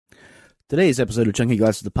Today's episode of Chunky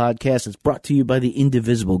Glasses, the podcast, is brought to you by the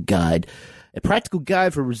Indivisible Guide, a practical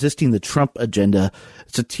guide for resisting the Trump agenda.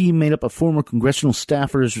 It's a team made up of former congressional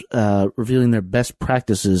staffers revealing their best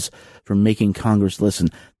practices for making Congress listen.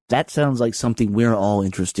 That sounds like something we're all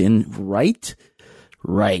interested in, right?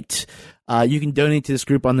 Right. You can donate to this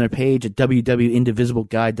group on their page at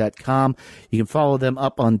www.indivisibleguide.com. You can follow them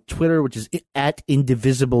up on Twitter, which is at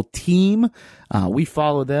IndivisibleTeam. We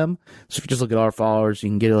follow them. So if you just look at our followers, you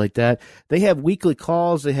can get it like that. They have weekly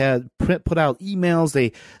calls. They have put out emails.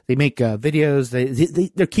 They make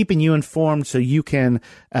videos. They're keeping you informed so you can,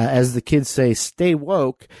 as the kids say, stay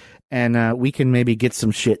woke, and we can maybe get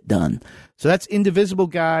some shit done. So that's Indivisible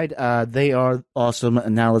Guide. They are awesome.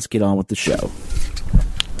 And now let's get on with the show.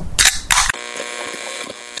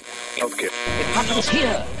 It happens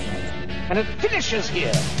here, and it finishes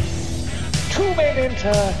here. Two men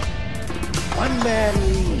enter, one man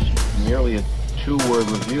leaves. Nearly a 2-word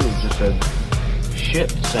review just said,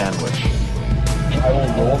 shit sandwich. I will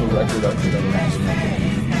roll the record up to the next.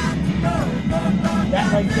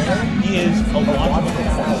 That right there is a logical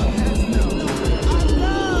fallacy.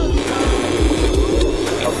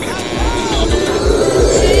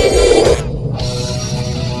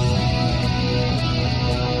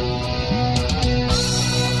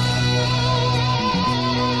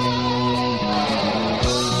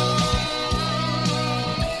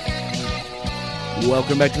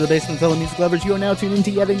 Welcome back to the Basement, fellow music lovers. You are now tuned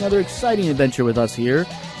into yet another exciting adventure with us here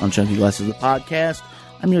on Chunky Glasses, the podcast.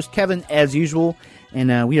 I'm yours, Kevin, as usual,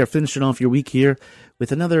 and we are finishing off your week here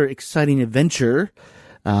with another exciting adventure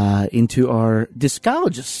into our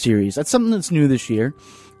Discologist series. That's something that's new this year,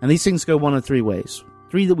 and these things go one of three ways.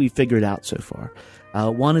 Three that we figured out so far.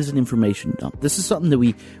 One is an information dump. This is something that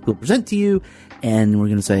we will present to you, and we're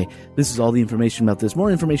going to say, this is all the information about this. More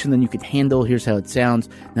information than you can handle. Here's how it sounds.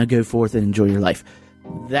 Now go forth and enjoy your life.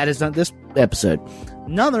 That is not this episode.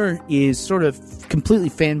 Another is sort of completely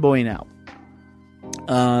fanboying out.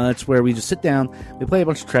 That's where we just sit down, we play a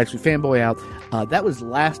bunch of tracks, we fanboy out. That was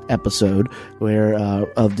last episode where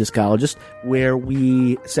of Discologist, where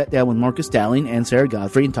we sat down with Marcus Dowling and Sarah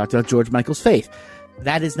Godfrey and talked about George Michael's faith.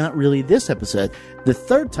 That is not really this episode. The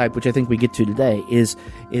third type, which I think we get to today, is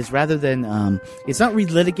rather than it's not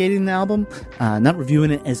relitigating the album, not reviewing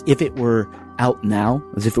it as if it were out now,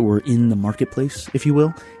 as if it were in the marketplace, if you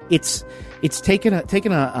will. It's taking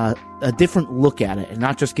a different look at it, and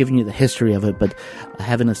not just giving you the history of it, but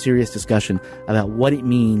having a serious discussion about what it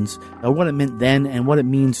means, or what it meant then, and what it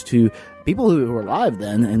means to people who were alive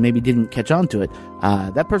then and maybe didn't catch on to it.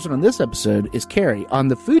 That person on this episode is Carrie. On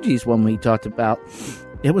the Fugees one we talked about,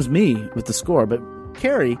 it was me with the score, but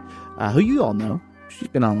Carrie, who you all know, she's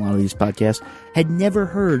been on a lot of these podcasts, had never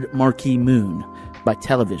heard Marquee Moon by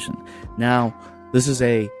Television. Now, this is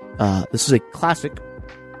a classic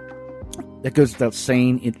that goes without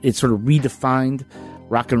saying. It sort of redefined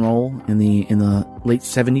rock and roll in the late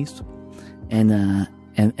 70s, and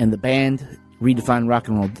the band redefined rock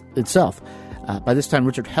and roll itself. By this time,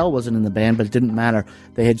 Richard Hell wasn't in the band, but it didn't matter.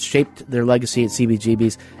 They had shaped their legacy at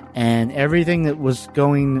CBGB's, and everything that was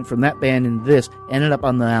going from that band and this ended up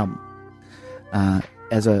on the album.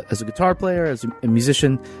 As a guitar player, as a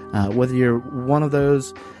musician, whether you're one of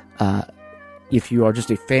those, if you are just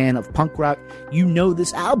a fan of punk rock, you know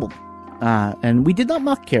this album. And we did not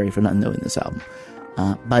mock Carrie for not knowing this album.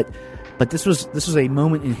 But this was a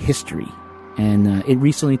moment in history, and it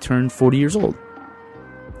recently turned 40 years old.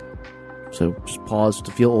 So just pause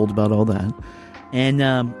to feel old about all that.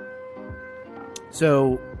 And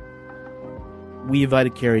so we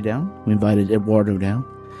invited Carrie down. We invited Eduardo down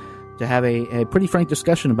to have a pretty frank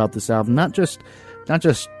discussion about this album. Not just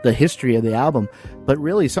the history of the album, but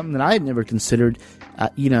really something that I had never considered.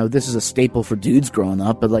 This is a staple for dudes growing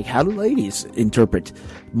up, but like, how do ladies interpret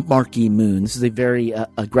Marquee Moon? This is a very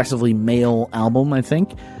aggressively male album, I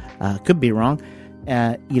think. Could be wrong.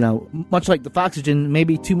 Much like the Foxygen,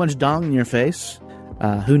 maybe too much dong in your face.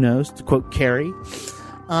 Who knows, to quote Carrie.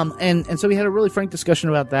 And so we had a really frank discussion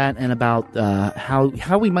about that, and about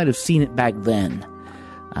how we might have seen it back then,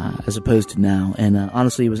 as opposed to now. And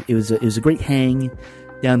honestly, it was a great hang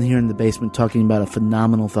down here in the basement, talking about a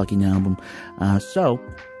phenomenal fucking album. So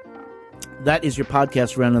that is your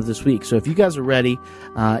podcast roundup this week. So if you guys are ready,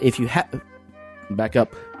 if you back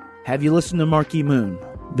up, have you listened to Marquee Moon?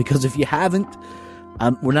 Because if you haven't,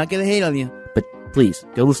 we're not going to hate on you, but please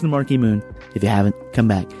go listen to Marquee Moon. If you haven't, come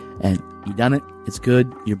back. And you done it. It's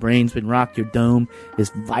good. Your brain's been rocked. Your dome is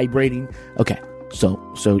vibrating. Okay.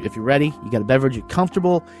 So if you're ready, you got a beverage, you're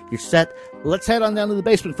comfortable, you're set, let's head on down to the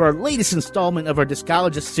basement for our latest installment of our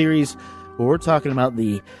Discologist series, where we're talking about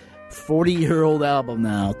the 40-year-old album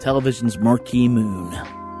now, Television's Marquee Moon.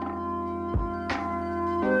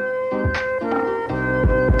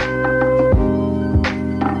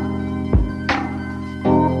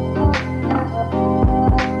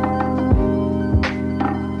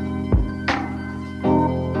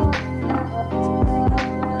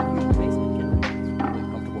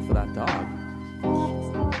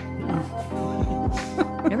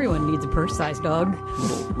 purse-sized dog.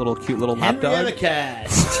 Little cute little lap Henrietta dog.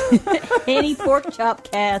 Cast. Any pork chop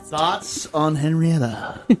cast. Thoughts on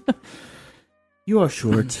Henrietta? You are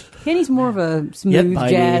short. Kenny's more of a Yep, smooth bitey.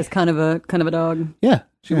 jazz kind of a dog. Yeah.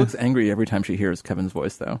 She looks angry every time she hears Kevin's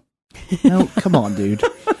voice, though. No, come on, dude.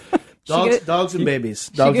 Dogs, go- dogs and babies.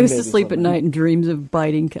 She Dogs goes and to babies. sleep at night and dreams of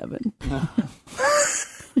biting Kevin.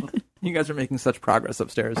 You guys are making such progress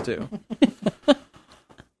upstairs, too.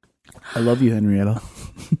 I love you, Henrietta.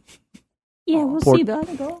 Yeah, we'll Pork- see about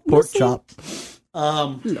it. We'll Pork see. chop.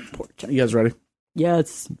 Love pork chop. You guys ready?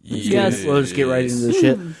 Yes. Yes. We'll just get right into the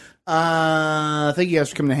shit. Thank you guys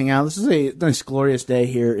for coming to hang out. This is a nice, glorious day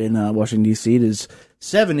here in Washington, D.C. It is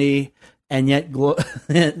 70, and yet global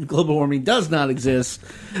warming does not exist.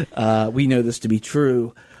 We know this to be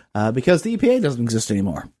true because the EPA doesn't exist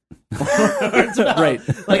anymore. Right.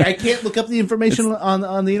 Like, I can't look up the information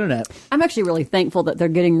on the internet. I'm actually really thankful that they're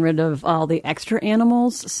getting rid of all the extra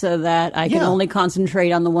animals so that I can Yeah. only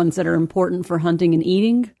concentrate on the ones that are important for hunting and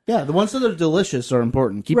eating. Yeah, the ones that are delicious are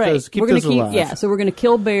important. Keep Right. those, keep we're gonna those alive. Yeah, so we're going to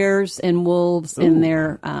kill bears and wolves in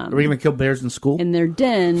their Are we going to kill bears in school?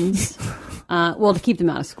 dens. Well, to keep them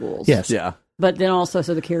out of schools. Yes. Yeah. But then also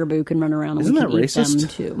so the caribou can run around and Isn't we can that eat racist? them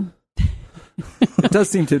too. It does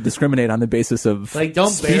seem to discriminate on the basis of Like, don't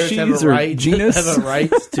bears species have a or right genus, have a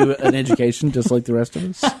right to an education just like the rest of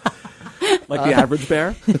us? like the average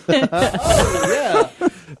bear. Yeah.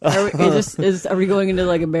 Are we going into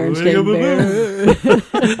like a Berenstain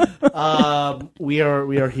Bear? We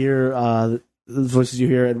are here. The voices you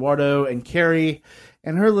hear: Eduardo and Carrie,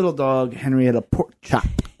 and her little dog Henrietta Pork Chop,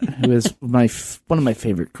 who is one of my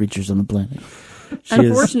favorite creatures on the planet. She is-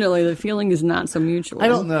 Unfortunately, the feeling is not so mutual. I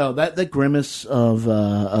don't know that grimace of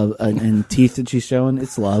and teeth that she's showing.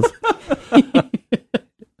 It's love.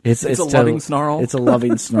 It's a loving snarl. It's a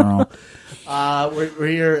loving snarl. We're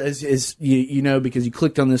here as you know because you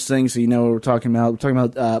clicked on this thing, so you know what we're talking about. We're talking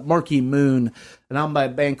about Marquee Moon, an album by a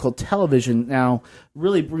band called Television. Now,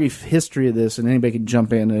 really brief history of this, and anybody can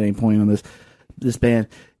jump in at any point on this band.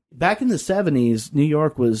 Back in the 70s, New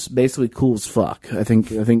York was basically cool as fuck. I think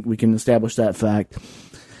we can establish that fact.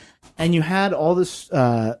 And you had all this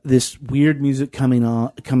this weird music coming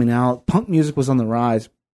out. Punk music was on the rise.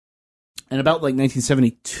 And about like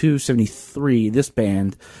 1972, 73, this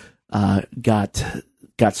band got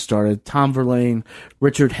started. Tom Verlaine,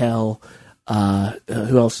 Richard Hell,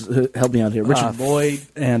 who else helped me out here? Richard Lloyd.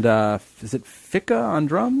 And is it Ficca on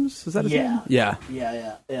drums? Is that his name? Yeah.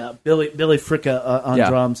 Yeah. Billy Fricka on Yeah.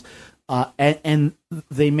 drums. And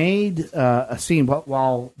they made a scene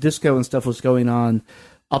while disco and stuff was going on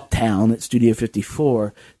uptown at Studio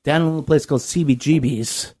 54. Down in a little place called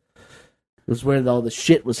CBGB's was where all the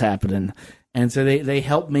shit was happening. And so they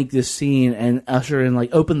helped make this scene and usher in, like,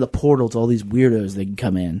 open the portal to all these weirdos that can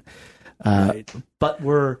come in. But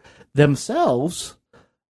were themselves...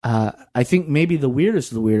 I think maybe the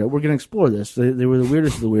weirdest of the weirdo. We're going to explore this. They were the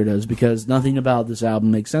weirdest of the weirdos because nothing about this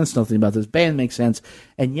album makes sense. Nothing about this band makes sense.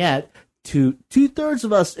 And yet, to 2/3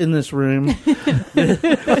 of us in this room,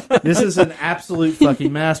 this is an absolute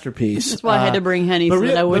fucking masterpiece. That's why I had to bring Henny but so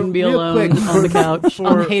that I wouldn't be real alone quick, on the couch,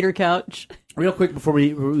 on the for- hater couch. Real quick before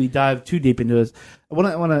we dive too deep into this, I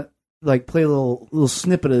want to like play a little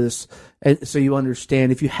snippet of this so you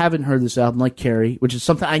understand. If you haven't heard this album, like Carrie, which is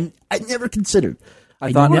something I never considered.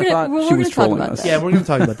 I thought we're she gonna was talk trolling about us. that. Yeah, we're going to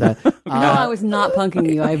talk about that. No, I was not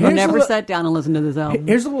punking you. I've here's never a- sat down and listened to this album.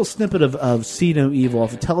 Here's a little snippet of See No Evil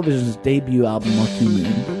off of Television's debut album, Marquee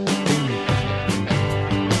Moon.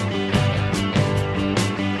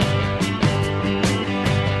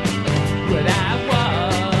 What I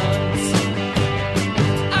was,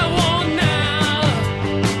 I want now,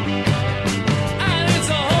 and it's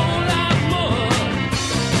a whole lot more.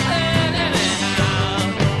 And anyhow,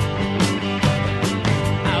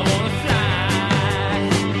 I wanna fly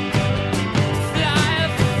a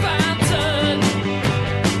fountain.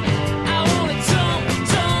 I wanna jump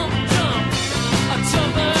a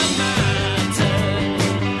mountain.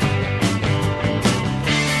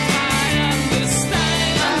 I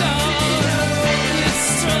understand all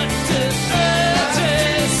destructive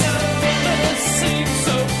urges, but it seems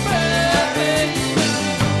so perfect.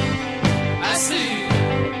 I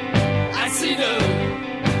see no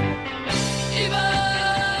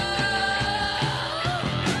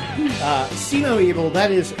evil. See No Evil.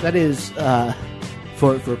 That is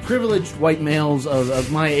for privileged white males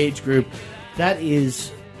of my age group. That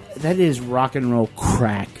is rock and roll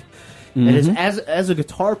crack. It is as a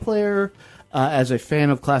guitar player, as a fan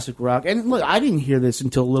of classic rock. And look, I didn't hear this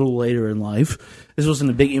until a little later in life. This wasn't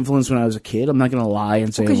a big influence when I was a kid. I'm not going to lie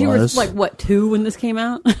and say it Because you were was. like, what, 2 when this came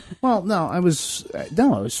out? Well, no, I was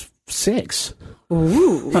 6.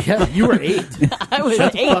 Ooh, Yeah, you were 8. I was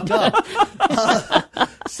Shut the 8. fuck up.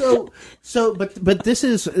 But this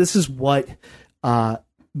is what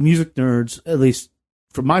music nerds, at least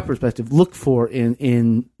from my perspective, look for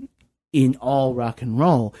in all rock and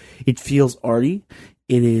roll. It feels arty.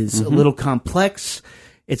 It is a little complex.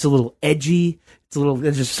 It's a little edgy.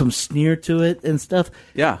 There's just some sneer to it and stuff.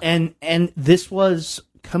 Yeah. And this is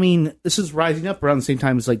rising up around the same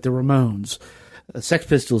time as like the Ramones, Sex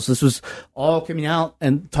Pistols. This was all coming out,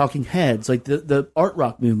 and Talking Heads, like the art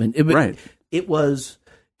rock movement. It was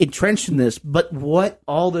entrenched in this, but what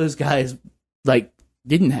all those guys like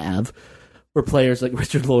didn't have were players like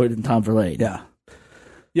Richard Lloyd and Tom Verlaine.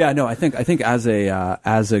 Yeah, no, I think as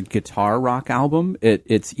a guitar rock album,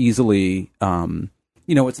 it's easily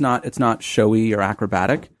it's not showy or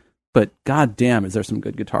acrobatic, but goddamn, is there some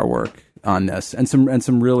good guitar work on this, and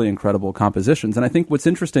some really incredible compositions. And I think what's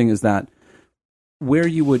interesting is that where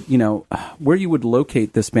you would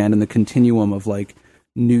locate this band in the continuum of like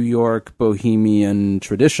New York bohemian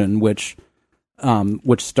tradition, which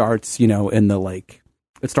starts in the like,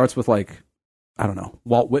 it starts with like, I don't know,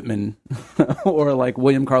 Walt Whitman or like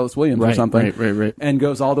William Carlos Williams or something, right, and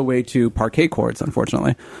goes all the way to parquet chords,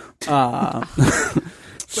 unfortunately. But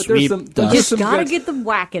there's some Just gotta good, get the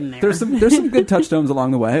whack in there. there's some good touchstones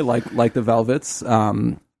along the way, like the Velvets,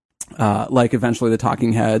 like eventually the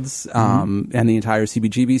Talking Heads, and the entire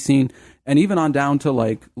CBGB scene, and even on down to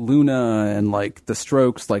like Luna and like the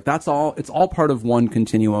Strokes. Like it's all part of one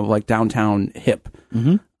continuum of like downtown hip.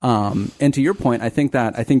 And to your point, I think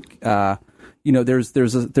there's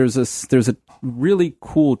a really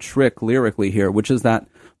cool trick lyrically here, which is that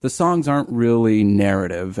the songs aren't really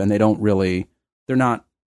narrative, and they don't really they don't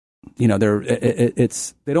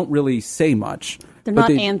really say much. They're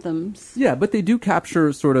not anthems. Yeah, but they do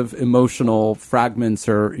capture sort of emotional fragments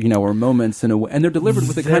or moments in a way, and they're delivered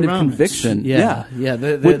with a kind of conviction. Yeah.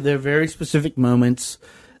 They're very specific moments.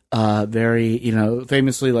 Very,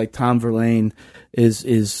 famously, like Tom Verlaine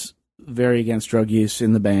is very against drug use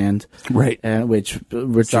in the band, right? And which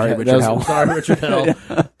Richard Hell.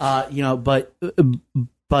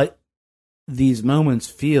 But these moments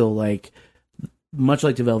feel like, much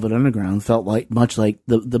like the Velvet Underground, felt like much like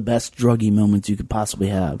the best druggy moments you could possibly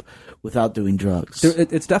have without doing drugs.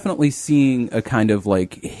 It's definitely seeing a kind of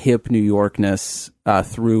like hip New Yorkness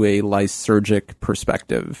through a lysergic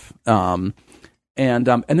perspective, and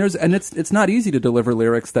it's not easy to deliver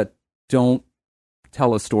lyrics that don't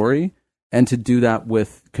tell a story, and to do that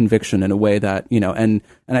with conviction in a way that and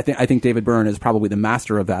I think David Byrne is probably the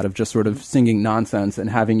master of that, of just sort of singing nonsense and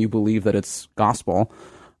having you believe that it's gospel.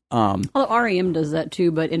 Although REM does that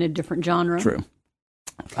too, but in a different genre. True.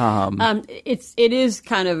 It is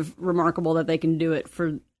kind of remarkable that they can do it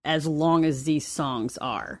for as long as these songs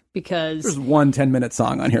are, because there's one 10-minute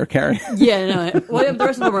song on here, Carrie. Yeah, no. Well, the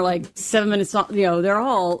rest of them are like 7-minute songs. They're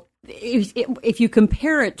all. If you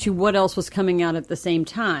compare it to what else was coming out at the same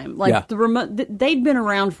time, like they'd been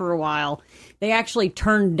around for a while. They actually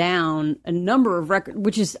turned down a number of records,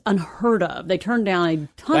 which is unheard of. They turned down a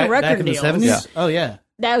ton of record deals. Back in the 70s? Yeah. Oh, yeah.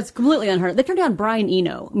 That was completely unheard of. They turned down Brian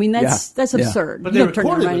Eno. I mean, that's absurd. But they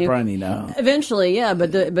recorded with Brian Eno. Eventually, yeah,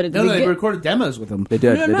 but they recorded demos with him. They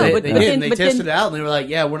did. They tested it out, and they were like,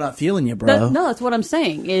 "Yeah, we're not feeling you, bro." No, that's what I'm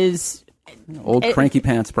saying. Is old cranky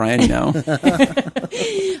pants Brian Eno.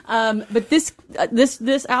 But this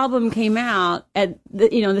album came out at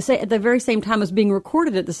at the very same time as being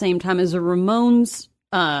recorded at the same time as the Ramones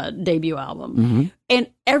debut album,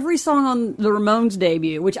 and every song on the Ramones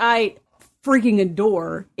debut, which I freaking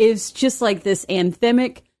adore, is just like this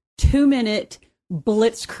anthemic 2-minute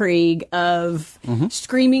blitzkrieg of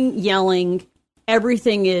screaming, yelling.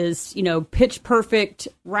 Everything is, pitch perfect,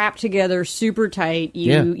 wrapped together, super tight.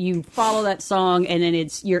 You follow that song, and then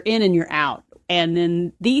you're in and you're out. And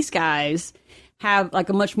then these guys have like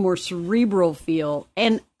a much more cerebral feel,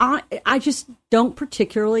 and I just don't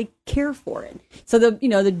particularly care for it. So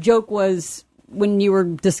the joke was, when you were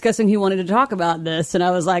discussing who wanted to talk about this, and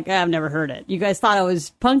I was like, I've never heard it. You guys thought I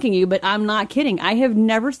was punking you, but I'm not kidding. I have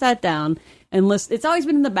never sat down and listened. It's always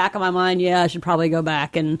been in the back of my mind, I should probably go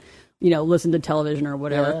back and, listen to television or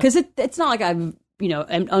whatever. Because it's not like I'm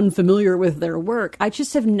unfamiliar with their work. I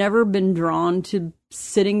just have never been drawn to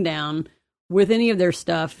sitting down with any of their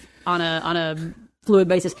stuff on a fluid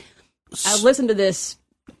basis. I've listened to this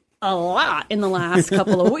a lot in the last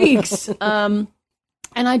couple of weeks.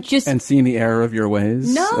 And I just And seeing the error of your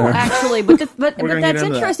ways. no, Or- actually, but gonna get that's into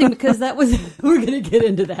that. interesting because that was we're going to get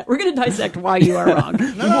into that. We're going to dissect why you are wrong. We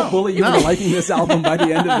will bully you for liking this album by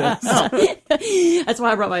the end of this. That's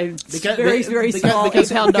why I brought my very small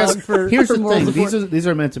because- 8-pound because dog for here's for the moral thing. support. These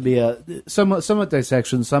are meant to be somewhat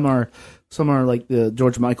dissection. Some are like the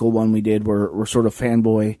George Michael one we did, where we're sort of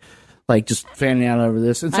fanboy, like just fanning out over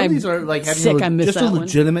this. And some of I'm these are like having sick I missed just a that one.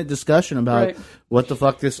 legitimate discussion about Right. what the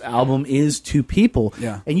fuck this album is to people.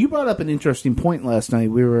 Yeah. And you brought up an interesting point last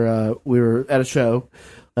night. We were at a show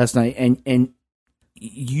last night, and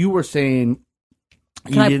you were saying.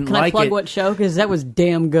 You didn't Can I like plug it. what show? Because that was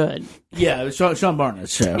damn good. Yeah, it was Sean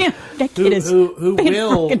Barnett's show. Yeah, that kid is who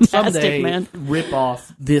will fantastic, someday man. rip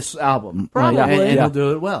off this album, Probably. and Yeah. he'll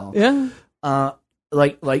do it well. Yeah.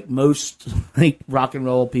 Like most like rock and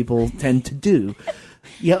roll people tend to do.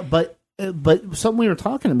 Yeah, but something we were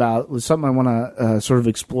talking about was something I want to sort of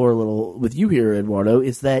explore a little with you here, Eduardo.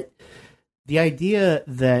 Is that the idea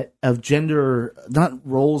that of gender, not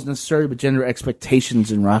roles necessarily, but gender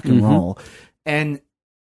expectations in rock and roll, and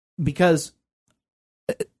because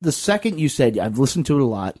the second you said I've listened to it a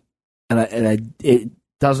lot, and it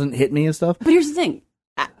doesn't hit me and stuff. But here's the thing.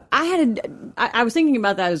 I was thinking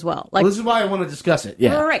about that as well. Like, Well, this is why I want to discuss it.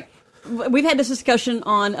 Yeah, right. We've had this discussion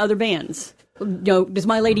on other bands. You know, does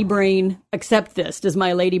my lady brain accept this? Does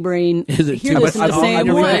my lady brain Is it hear too this in much the dog? same I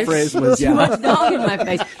believe way? the phrase was, Too yeah. much dog in my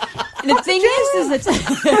face. And the thing is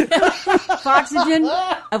that Foxygen,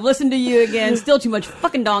 I've listened to you again. Still too much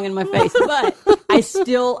fucking dong in my face. But I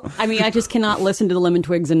just cannot listen to the Lemon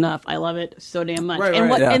Twigs enough. I love it so damn much. Right, and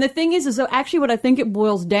right, yeah. and the thing is so actually what I think it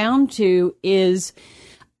boils down to is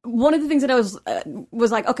one of the things that I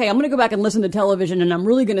was like, okay, I'm going to go back and listen to television, and I'm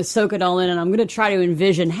really going to soak it all in, and I'm going to try to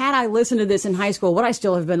envision, had I listened to this in high school, would I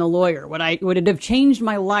still have been a lawyer? Would it have changed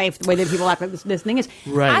my life the way that people act like this thing is?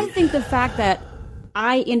 Right. I think the fact that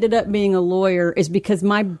I ended up being a lawyer is because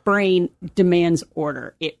my brain demands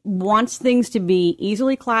order. It wants things to be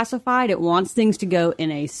easily classified. It wants things to go in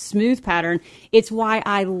a smooth pattern. It's why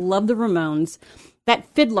I love the Ramones. That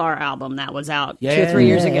Fiddler album that was out 2 or 3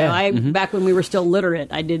 years ago. Back when we were still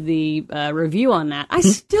literate, I did the review on that. I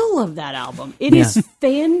still love that album. It is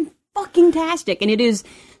fan-fucking-tastic, and it is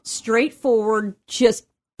straightforward, just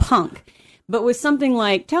punk. But with something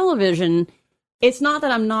like television, it's not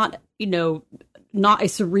that I'm not, not a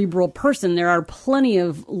cerebral person. There are plenty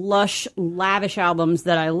of lush, lavish albums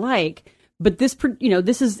that I like. But this,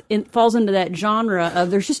 falls into that genre of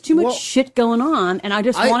there's just too much shit going on, and I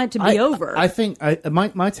just want it to be over. I think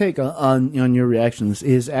my take on your reactions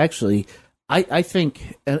is actually, I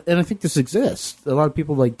think, and I think this exists. A lot of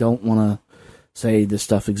people don't want to say this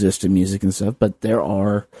stuff exists in music and stuff, but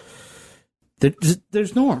there's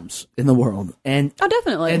norms in the world, and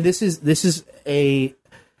definitely. and this is a.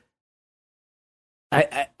 I'm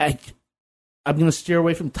going to steer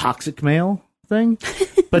away from toxic male thing,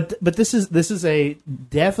 but this is a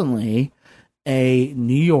definitely a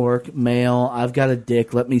New York male. I've got a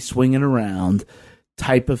dick. Let me swing it around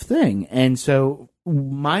type of thing. And so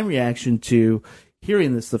my reaction to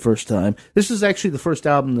hearing this the first time. This is actually the first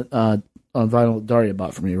album that, on vinyl Daria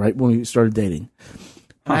bought for me. Right when we started dating,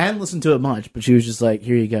 I hadn't listened to it much, but she was just like,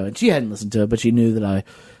 "Here you go," and she hadn't listened to it, but she knew that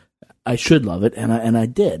I should love it, and I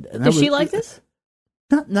did. And Does she like this?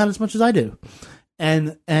 Not as much as I do.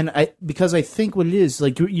 And because I think what it is,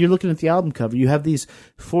 like, you're looking at the album cover, you have these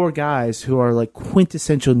 4 guys who are like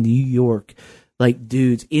quintessential New York, like,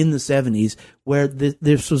 dudes in the 70s, where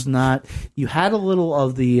this was not, you had a little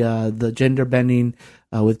of the gender bending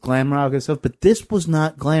with glam rock and stuff, but this was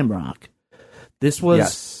not glam rock. This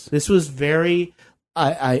was very,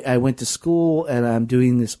 I went to school and I'm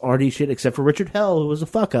doing this arty shit, except for Richard Hell, who was a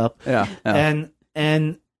fuck up. Yeah.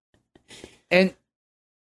 And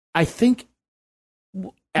I think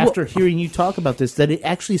after hearing you talk about this, that it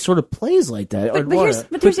actually sort of plays like that. But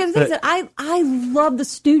here's the other thing that I love the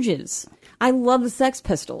Stooges. I love the Sex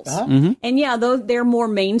Pistols. And yeah, they're more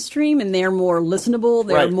mainstream and they're more listenable.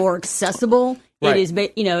 They're Right. more accessible. Right. It is,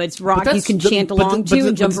 it's rock you can the- chant but the- along but to the-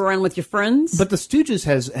 and jump but the- around with your friends. But the Stooges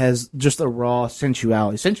has just a raw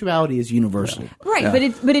sensuality. Sensuality is universal. Right, but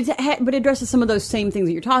it addresses some of those same things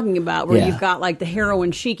that you're talking about, where Yeah. you've got like the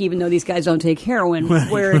heroin chic, even though these guys don't take heroin,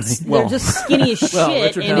 where they're just skinny as shit,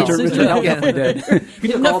 Richard and Hell, it's Richard Hell definitely did. He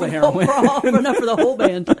took all the heroin. enough for the whole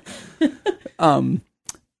band.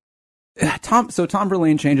 Tom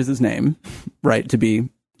Verlaine changes his name, right, to be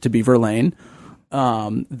Verlaine.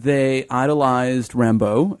 They idolized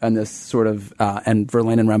Rimbaud, and this sort of and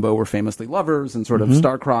Verlaine and Rimbaud were famously lovers and sort of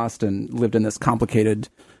star-crossed and lived in this complicated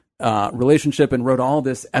relationship, and wrote all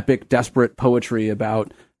this epic, desperate poetry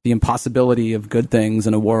about the impossibility of good things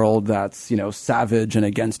in a world that's, savage and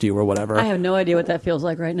against you or whatever. I have no idea what that feels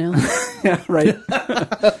like right now. Yeah, right.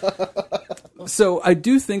 So I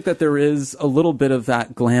do think that there is a little bit of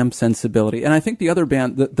that glam sensibility. And I think the other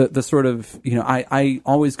band, the sort of, I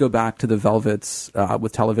always go back to the Velvets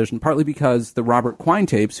with Television, partly because the Robert Quine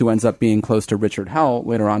tapes, who ends up being close to Richard Hell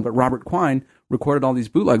later on, but Robert Quine recorded all these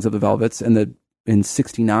bootlegs of the Velvets in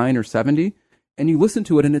 69 or 70. And you listen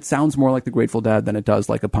to it and it sounds more like the Grateful Dead than it does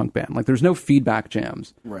like a punk band. Like there's no feedback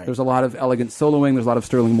jams. Right. There's a lot of elegant soloing. There's a lot of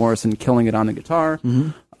Sterling Morrison killing it on the guitar.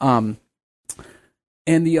 Mm-hmm.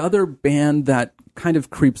 And the other band that kind of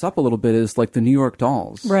creeps up a little bit is like the New York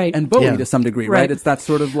Dolls. Right. And Bowie Yeah. to some degree, right? Right. It's that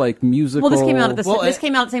sort of like musical. Well, this came out at Well, this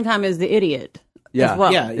came out at the same time as The Idiot. Yeah. As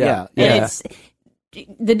well. Yeah. And it's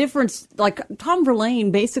the difference. Like Tom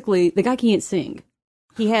Verlaine, basically, the guy can't sing.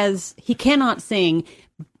 He cannot sing,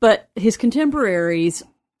 but his contemporaries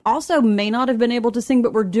also may not have been able to sing,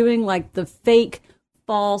 but were doing like the fake,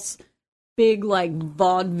 false, big like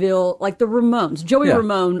vaudeville, like the Ramones. Joey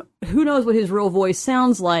Ramone, who knows what his real voice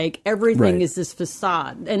sounds like? Everything Right. is this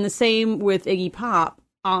facade, and the same with Iggy Pop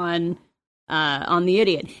on The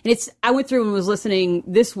Idiot. And I went through and was listening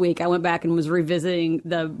this week. I went back and was revisiting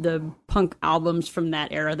the punk albums from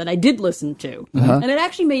that era that I did listen to, and it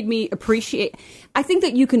actually made me appreciate. I think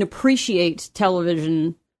that you can appreciate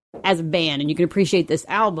Television as a band, and you can appreciate this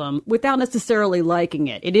album without necessarily liking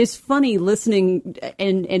it. It is funny listening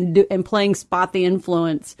and playing Spot the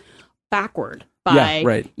Influence backward. By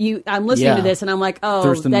right. I'm listening to Yeah. this and I'm like, oh,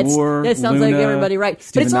 Thurston Moore, that sounds like Luna, everybody right.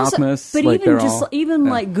 Stephen but it's also, Malkmus, but like, even they're just all-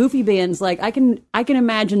 like goofy bands, like I can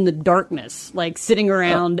imagine the Darkness, like sitting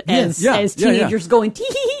around as teenagers going tee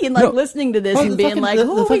hee hee and like listeling to this and being like,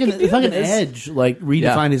 the we can do fucking this. Edge like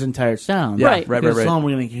redefined his entire sound. Yeah, Right. right. The song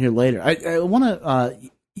we're going to hear later. I want to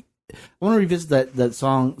revisit that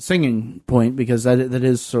song singing point because that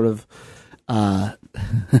is sort of a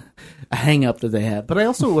hang up that they have. But I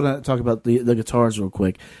also want to talk about the guitars real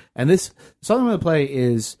quick. And this song I'm going to play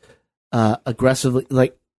is aggressively,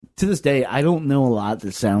 like to this day, I don't know a lot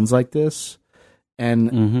that sounds like this.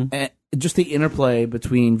 And just the interplay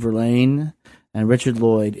between Verlaine and Richard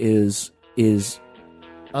Lloyd is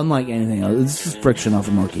unlike anything else. This is Friction off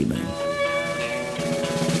of Marquee Man.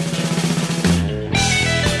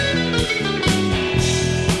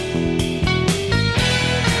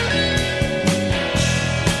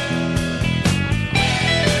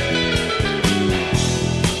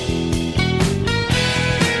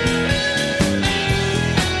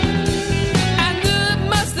 I knew it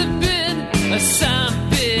must have been some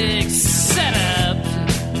big setup.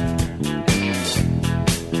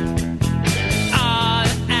 All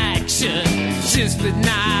action just would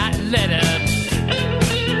not let up.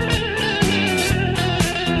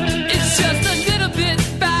 It's just a little bit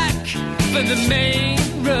back from the main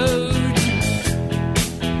road,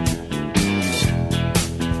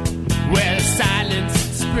 where the silence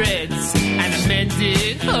spreads and the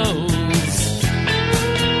mended holds.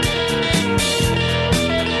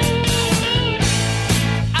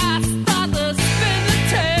 I start to spin the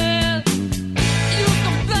tale. You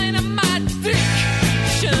complain of my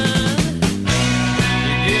diction.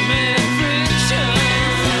 You give me friction.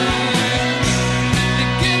 You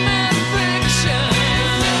give me friction.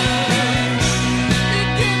 You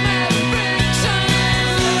give me friction.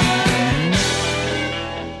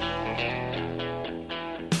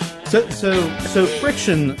 So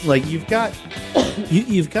Friction, like you've got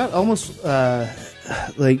almost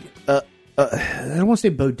like I don't want to say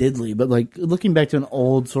Bo Diddley, but like looking back to an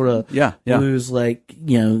old sort of blues, like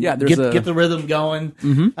get the rhythm going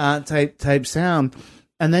type sound,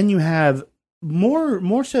 and then you have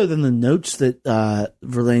more so than the notes that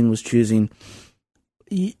Verlaine was choosing.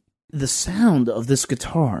 The sound of this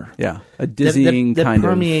guitar, a dizzying that kind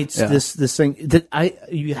permeates of this thing that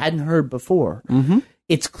you hadn't heard before. Mm-hmm.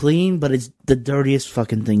 It's clean, but it's the dirtiest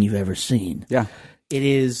fucking thing you've ever seen. Yeah, it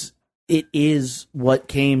is what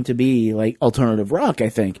came to be like alternative rock. I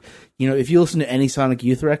think if you listen to any Sonic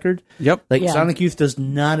Youth record, Sonic Youth does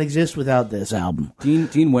not exist without this album.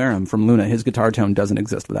 Dean Wareham from Luna, his guitar tone doesn't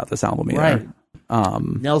exist without this album either. Right.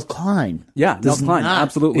 Nels Cline. Nels Cline not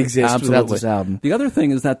absolutely exist without this album. The other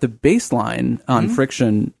thing is that the bass line on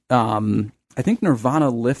Friction, I think Nirvana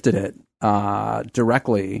lifted it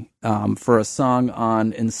directly for a song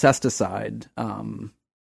on Incesticide,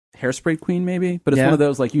 Hairspray Queen maybe, but it's one of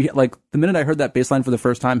those like the minute I heard that bass line for the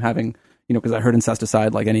first time, having because I heard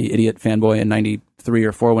Incesticide like any idiot fanboy in '93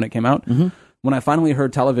 or '4 when it came out. When I finally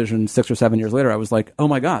heard Television 6 or 7 years later, I was like, oh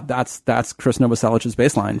my god, that's Chris Novoselic's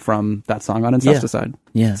bass line from that song on Incesticide.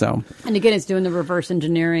 Yeah. So And again, it's doing the reverse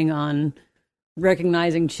engineering on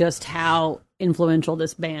recognizing just how influential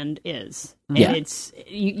this band is. And Yeah. it's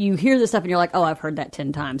you hear this stuff and you're like, oh, I've heard that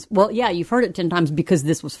 10 times. Well, yeah, you've heard it 10 times because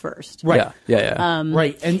this was first. Right. Yeah.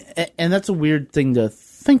 Right. And that's a weird thing to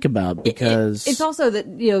think about because It's also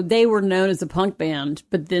that, they were known as a punk band,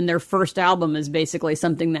 but then their first album is basically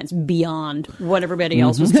something that's beyond what everybody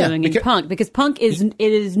else was doing in punk. Because punk it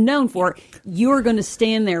is known for, you're going to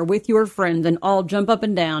stand there with your friends and all jump up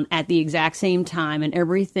and down at the exact same time, and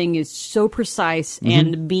everything is so precise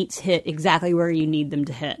and the beats hit exactly where you need them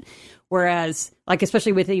to hit. Whereas, like,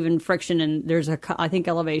 especially with even Friction and I think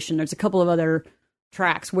Elevation, there's a couple of other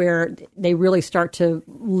tracks where they really start to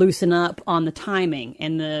loosen up on the timing,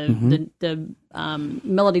 and the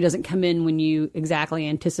melody doesn't come in when you exactly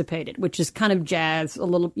anticipate it, which is kind of jazz, a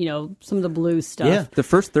little, some of the blues stuff. Yeah. The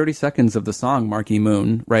first 30 seconds of the song Marquee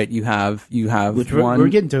Moon, right? You have which one. we're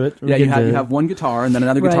getting to it. You have one guitar, and then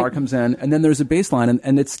another guitar comes in, and then there's a bass line,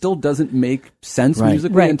 and it still doesn't make sense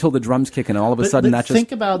musically until the drums kick in, and all of a sudden that just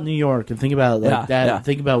think about New York and think about that. Yeah.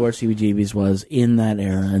 Think about where CBGB's was in that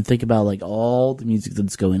era, and think about like all the music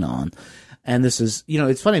that's going on. And this is,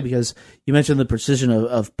 it's funny because you mentioned the precision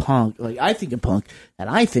of punk. Like, I think of punk, and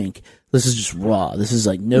I think this is just raw. This is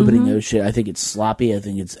like nobody knows shit. I think it's sloppy.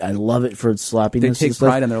 I love it for its sloppiness. They take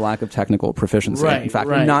pride in their lack of technical proficiency. Right, in fact,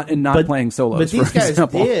 right. not playing solos. But these for guys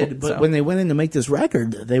example. did. But So. when they went in to make this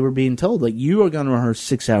record, they were being told, like, you are going to rehearse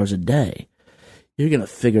 6 hours a day. You're going to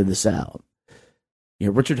figure this out.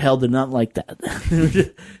 Richard Hell did not like that.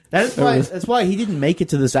 That's why he didn't make it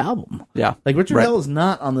to this album. Yeah. Like, Richard Hell is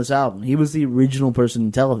not on this album. He was the original person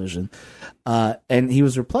in television. And he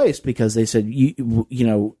was replaced because they said,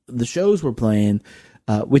 the shows were playing,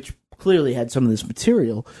 which clearly had some of this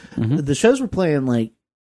material. The shows were playing, like,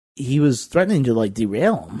 he was threatening to, like,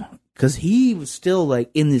 derail him. Because he was still, like,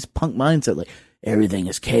 in this punk mindset, like, everything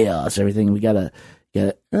is chaos, everything, we gotta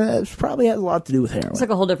it probably has a lot to do with heroin. It's like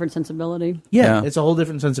a whole different sensibility. Yeah, it's a whole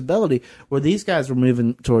different sensibility where these guys were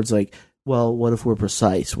moving towards like, well, what if we're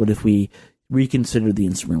precise? What if we reconsider the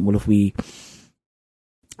instrument? What if we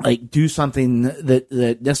like do something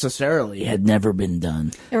that necessarily had never been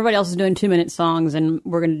done? Everybody else is doing 2-minute songs, and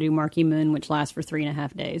we're going to do Marquee Moon, which lasts for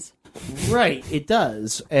 3.5 days. Right, it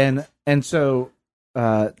does, and so.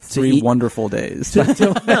 3 wonderful days. To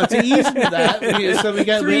ease into that, so we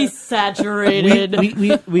got 3 saturated.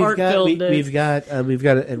 We've got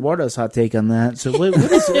Eduardo's hot take on that. So what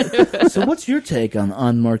is it? So what's your take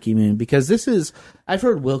on Marquee Moon? Because this is, I've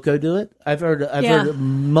heard Wilco do it. I've heard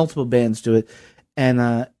multiple bands do it, and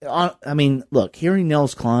I mean, look, hearing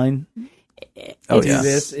Nels Cline do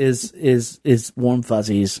this is warm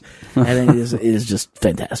fuzzies, and it is just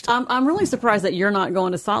fantastic. I'm really surprised that you're not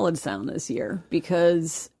going to Solid Sound this year,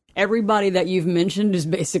 because everybody that you've mentioned is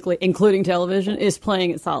basically, including television, is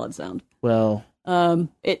playing at Solid Sound. Well, again,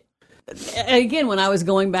 when I was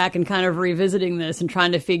going back and kind of revisiting this and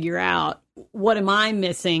trying to figure out what am I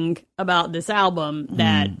missing about this album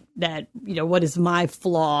that what is my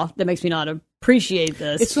flaw that makes me not appreciate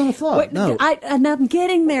this. It's not a flaw. No, I'm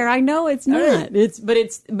getting there. I know it's not. What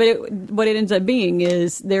it ends up being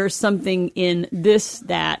is there's something in this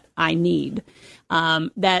that I need.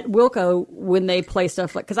 That Wilco, when they play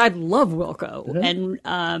stuff like, because I love Wilco,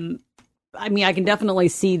 and I mean, I can definitely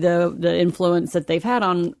see the influence that they've had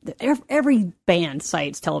on every band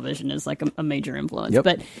cites television as like a major influence. Yep.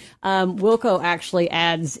 But Wilco actually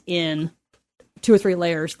adds in 2 or 3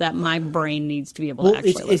 layers that my brain needs to be able to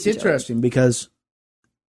actually listen it's interesting because,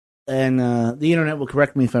 and the internet will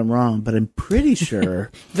correct me if I'm wrong, but I'm pretty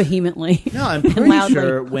sure vehemently. No, I'm pretty loudly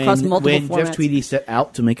sure across when multiple Jeff formats. Tweedy set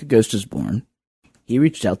out to make A Ghost Is Born, he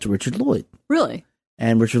reached out to Richard Lloyd, Really?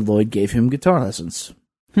 and Richard Lloyd gave him guitar lessons.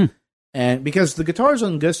 And because the guitars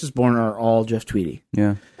on Ghost Is Born are all Jeff Tweedy.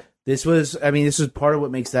 Yeah. This is part of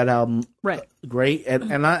what makes that album great.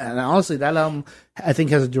 And honestly, that album, I think,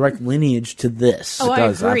 has a direct lineage to this. Oh, I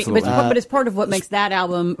agree. absolutely. But it's part of what makes that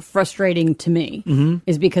album frustrating to me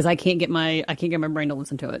is because I can't get my brain to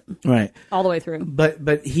listen to it Right. all the way through.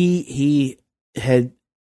 But he had,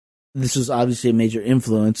 this was obviously a major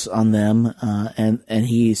influence on them, and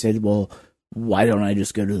he said, well, why don't I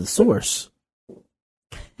just go to the source?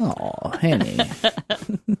 Oh, Henny.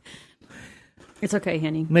 It's okay,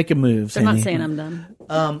 Henny. Make a move, I'm not Henny. saying I'm done.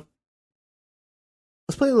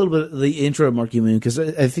 Let's play a little bit of the intro of Marquee Moon, because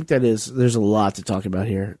I think there's a lot to talk about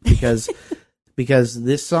here, because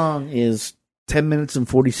this song is 10 minutes and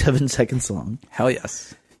 47 seconds long. Hell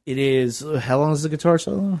yes. It is, how long is the guitar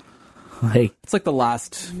solo? Like, It's like the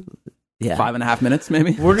last yeah. 5.5 minutes,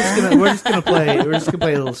 maybe. We're just gonna play a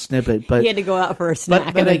little snippet, but He had to go out for a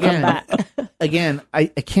snack but and then again, come back. again, I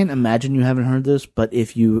can't imagine you haven't heard this, but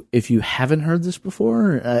if you haven't heard this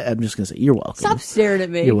before, I'm just gonna say you're welcome. Stop staring at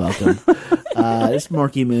me. You're welcome. It's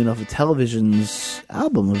Marquee Moon off of Television's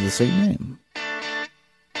album of the same name.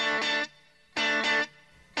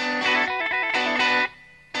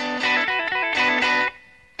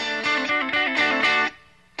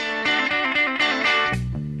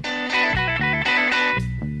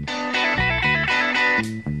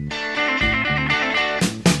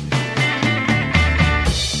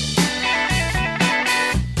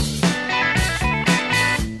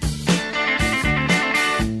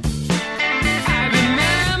 I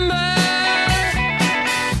remember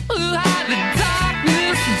how the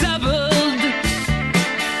darkness doubled.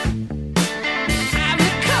 I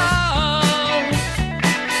recall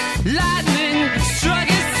lightning struck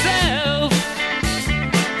itself.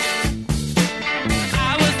 I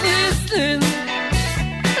was listening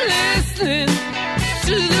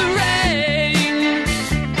to the rain.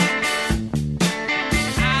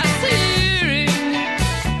 I was hearing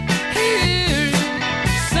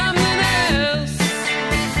something else.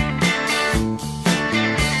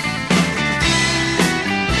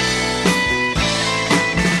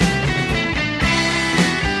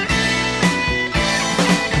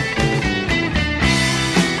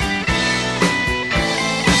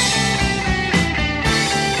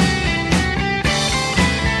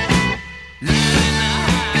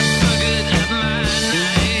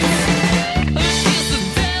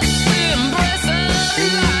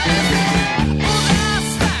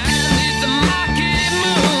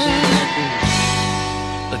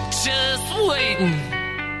 Just waiting.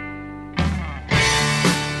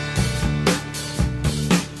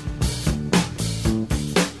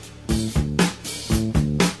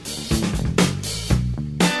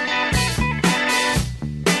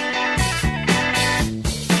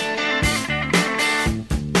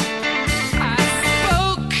 I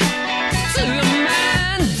spoke to the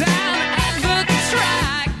man down at the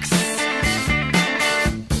tracks,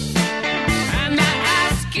 and I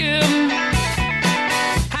asked him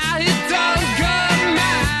how he done got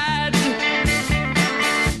mad.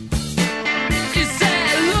 He said,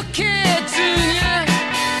 "Look here, Junior,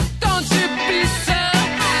 don't you be so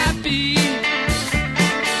happy.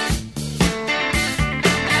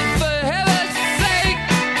 And for heaven's sake,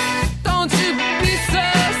 don't you be so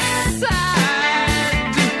sad."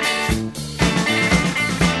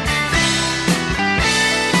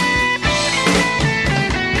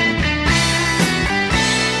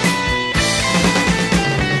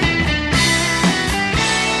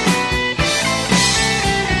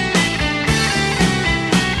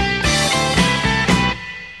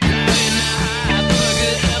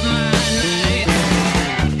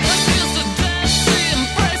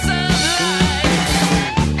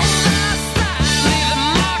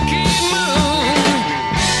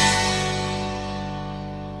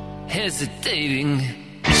 Hesitating.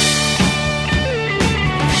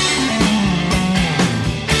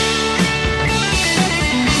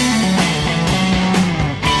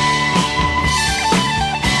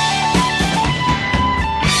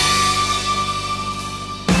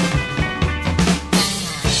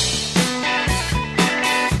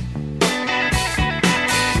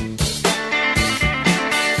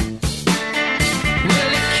 Well,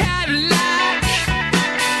 the Cadillac,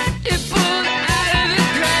 it pulled out of the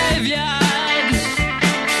graveyard,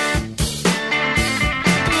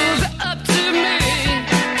 pulled up to me.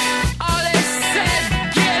 All they said,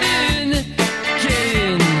 "Get in, get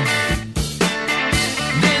in."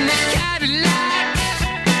 Then the Cadillac,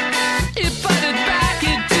 it putted back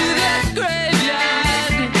into the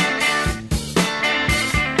graveyard.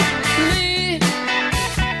 Me,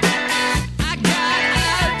 I got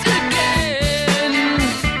out again.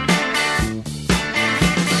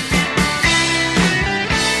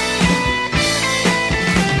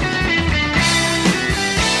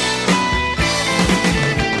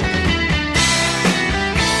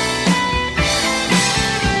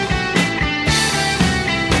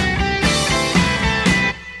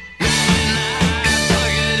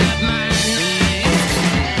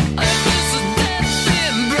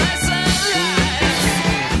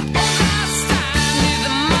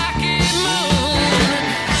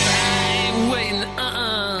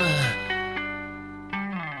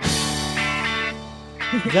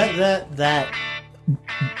 That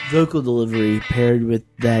vocal delivery paired with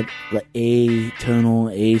that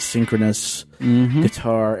atonal, asynchronous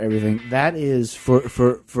guitar, everything, that is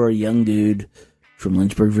for a young dude from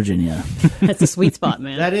Lynchburg, Virginia. That's a sweet spot,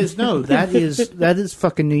 man. That is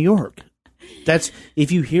fucking New York. That's,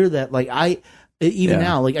 if you hear that, like,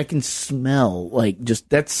 now, like, I can smell, like, just,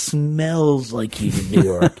 that smells like he's in New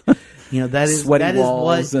York. that is Sweaty that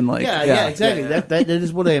walls is what, and, like, yeah, exactly. That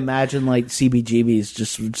is what I imagine. Like CBGB's,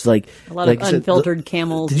 just like A lot like of I said, unfiltered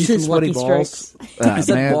camels. Did you say some sweaty Lucky balls? Strikes. Ah, I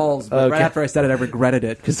said man. balls, but right Okay. after I said it, I regretted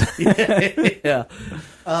it because Yeah.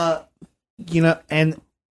 And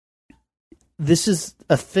this is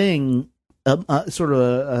a thing, sort of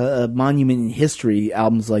a monument in history,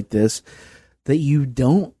 albums like this, that you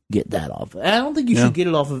don't get that off of. And I don't think you should get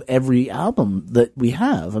it off of every album that we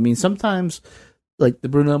have. I mean, sometimes, like the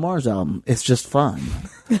Bruno Mars album, it's just fun.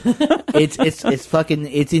 it's fucking,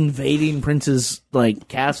 it's invading Prince's, like,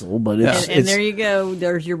 castle, but it's... And there you go.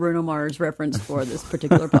 There's your Bruno Mars reference for this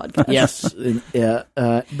particular podcast. Yes. Yeah.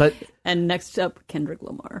 But... And next up, Kendrick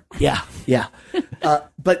Lamar. Yeah, yeah.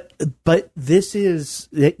 But this is,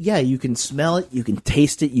 you can smell it, you can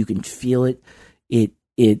taste it, you can feel it.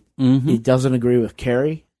 It doesn't agree with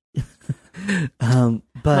Carrie. But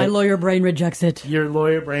My lawyer brain rejects it. your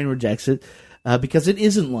lawyer brain rejects it because it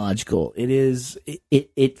isn't logical.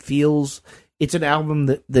 It feels, it's an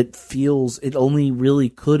album that feels it only really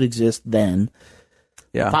could exist then.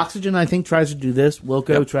 yeah, Foxygen, I think, tries to do this.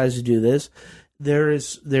 Wilco tries to do this.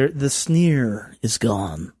 The sneer is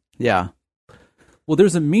gone. yeah. Well,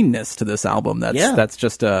 there's a meanness to this album that's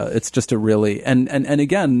just a really and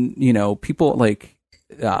again, people like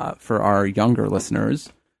for our younger listeners,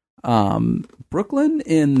 Brooklyn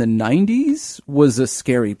in the 90s was a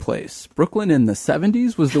scary place. Brooklyn in the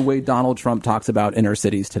 70s was the way Donald Trump talks about inner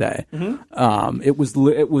cities today. It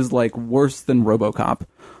was like worse than RoboCop.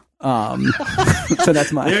 So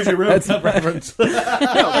that's my. There's your RoboCop reference.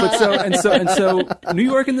 But so New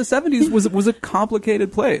York in the 70s was a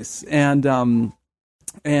complicated place, and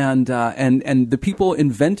the people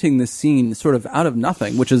inventing this scene sort of out of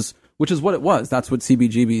nothing, which is what it was. That's what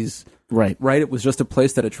CBGB's right. It was just a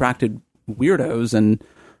place that attracted weirdos, and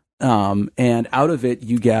out of it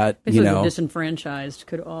you get This was the disenfranchised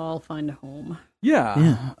could all find a home.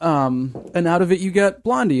 and out of it you get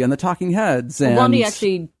Blondie and the Talking Heads. And Blondie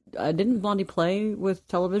actually didn't Blondie play with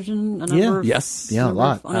television a number of, yes, Yeah, a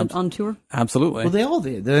lot. on tour? absolutely. Well, they all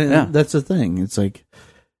did. That's the thing. It's like,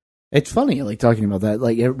 it's funny, like, talking about that,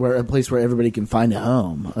 like, where a place where everybody can find a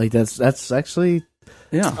home. Like, that's actually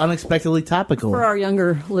unexpectedly topical. For our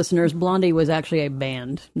younger listeners, Blondie was actually a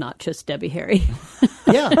band, not just Debbie Harry.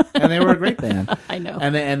 Yeah, and they were a great band. I know.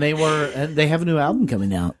 And they have a new album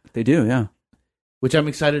coming out, They do, yeah. which I'm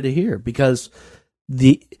excited to hear, because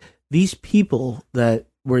these people that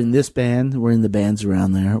were in this band, were in the bands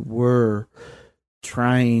around there, were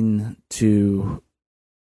trying to,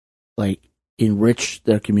 like, enrich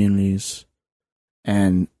their communities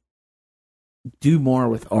and do more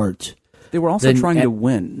with art. They were also trying to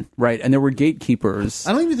win, right? And there were gatekeepers.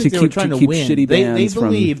 I don't even think they were trying to keep win. shitty bands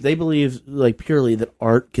They believe like purely that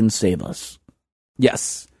art can save us.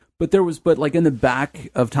 Yes. But like in the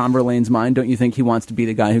back of Tom Verlaine's mind, don't you think he wants to be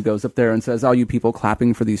the guy who goes up there and says, "All you people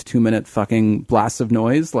clapping for these 2-minute fucking blasts of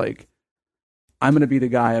noise, like, I'm going to be the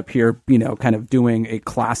guy up here, kind of doing a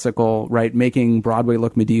classical, right, making Broadway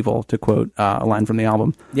look medieval," to quote a line from the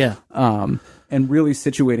album. Yeah. And really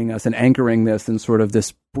situating us and anchoring this in sort of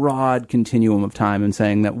this broad continuum of time and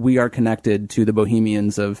saying that we are connected to the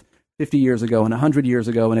Bohemians of 50 years ago and 100 years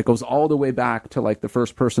ago, and it goes all the way back to, like, the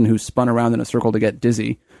first person who spun around in a circle to get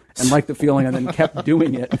dizzy and liked the feeling and then kept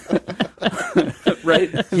doing it. Right?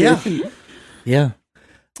 Yeah. Yeah.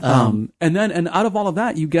 And out of all of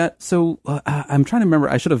that, you get, I'm trying to remember,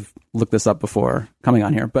 I should have looked this up before coming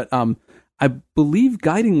on here, but I believe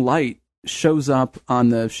Guiding Light shows up on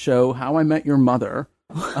the show How I Met Your Mother.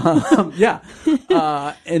 And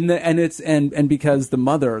because the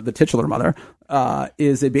mother, the titular mother,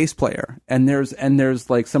 is a bass player, and there's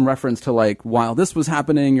like some reference to, like, while this was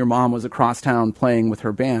happening, your mom was across town playing with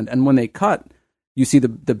her band, and when they cut, you see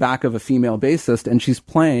the back of a female bassist, and she's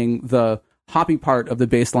playing the hoppy part of the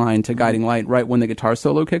bass line to Guiding Light right when the guitar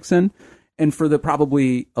solo kicks in. And for the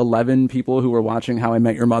probably 11 people who were watching How I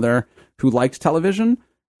Met Your Mother who liked television,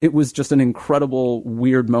 it was just an incredible,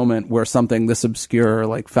 weird moment where something this obscure,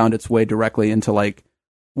 like, found its way directly into, like,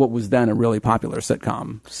 what was then a really popular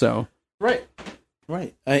sitcom. So Right.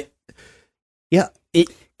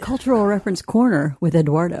 Cultural Reference Corner with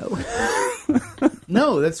Eduardo.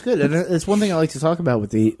 No, that's good, and it's one thing I like to talk about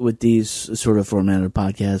with these sort of formatted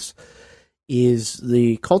podcasts is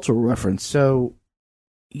the cultural reference. So,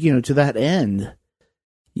 to that end,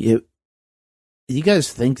 you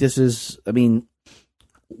guys think this is? I mean,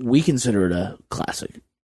 we consider it a classic,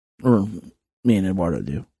 or me and Eduardo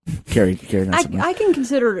do. Carrie, not so much. I can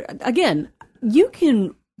consider it, again, you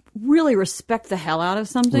can really respect the hell out of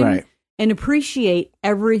something, Right. and appreciate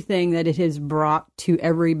everything that it has brought to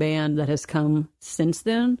every band that has come since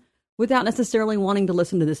then without necessarily wanting to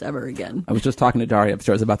listen to this ever again. I was just talking to Daria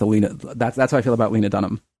upstairs about the Lena. That's how I feel about Lena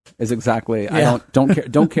Dunham. Is exactly. I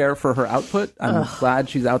don't care for her output. I'm glad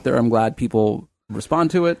she's out there. I'm glad people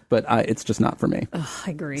respond to it, but it's just not for me. I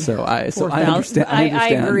agree. So I understand. I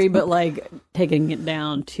agree, but like taking it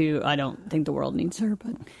down to, I don't think the world needs her,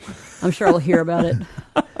 but I'm sure I'll hear about it.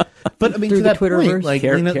 But I mean, through to the that point, Twitterverse. like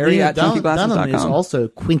Carrie Lena at Dunham is chunkyGlasses.com. also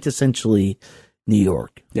quintessentially New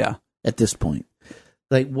York Yeah. at this point.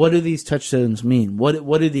 Like, what do these touchstones mean? What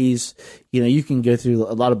do these? You can go through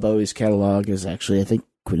a lot of Bowie's catalog is actually, I think,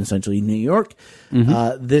 quintessentially New York.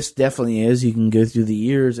 This definitely is. You can go through the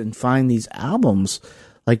years and find these albums.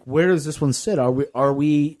 Like, where does this one sit? Are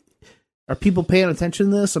people paying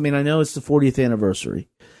attention to this? I mean, I know it's the 40th anniversary,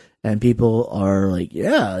 and people are like,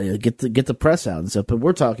 "Yeah, get the press out and stuff." But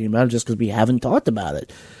we're talking about it just because we haven't talked about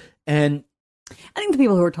it. And I think the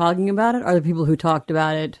people who are talking about it are the people who talked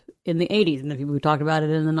about it in the 80s and the people who talked about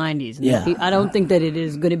it in the 90s. And Yeah. I don't think that it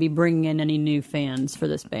is going to be bringing in any new fans for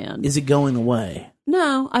this band. is it going away?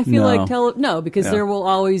 No, I feel No. like no, because there will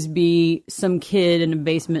always be some kid in a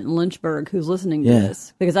basement in Lynchburg who's listening to Yeah.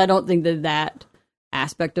 this. Because I don't think that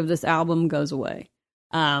aspect of this album goes away.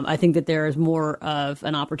 I think that there is more of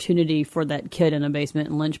an opportunity for that kid in a basement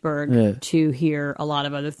in Lynchburg to hear a lot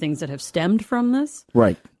of other things that have stemmed from this.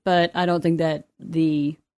 Right. But I don't think that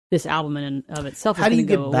this album in and of itself is How do going you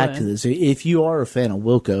to go get back away. to this? If you are a fan of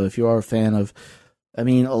Wilco, if you are a fan of, I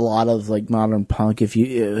mean, a lot of like modern punk. If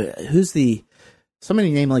you,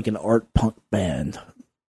 somebody name like an art punk band?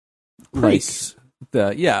 Priest.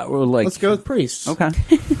 Or like. Let's go with Priest. Okay.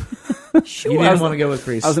 You didn't want to go with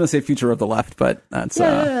Priest. I was going to say Future of the Left, but that's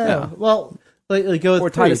yeah. Well, like go with or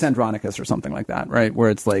Priest. Titus Andronicus or something like that, right? Where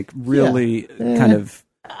it's like really kind of.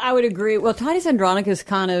 I would agree. Well, Titus Andronicus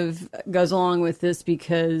kind of goes along with this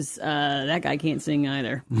because that guy can't sing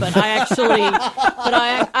either. But I actually,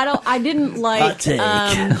 I didn't like. Hot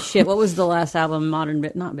take. Shit, what was the last album?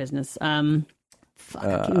 Not Business. I'm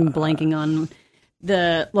blanking on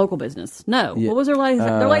the Local Business. No, what was their latest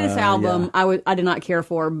album? Yeah. I did not care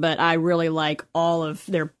for, but I really like all of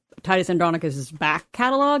their Titus Andronicus's back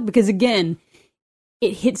catalog because again,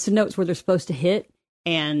 it hits the notes where they're supposed to hit,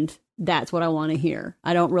 and that's what I want to hear.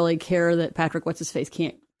 I don't really care that Patrick What's-His-Face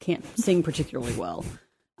can't sing particularly well,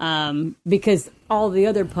 because all the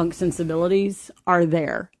other punk sensibilities are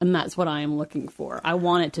there, and that's what I am looking for. I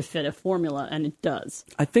want it to fit a formula, and it does.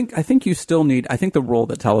 I think you still need. I think the role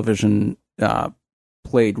that television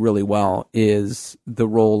played really well is the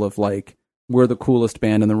role of like, we're the coolest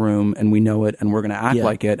band in the room and we know it and we're going to act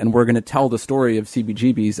like it and we're going to tell the story of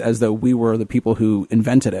CBGBs as though we were the people who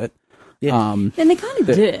invented it. Yeah. And they kind of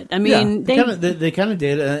did. I mean, They kind of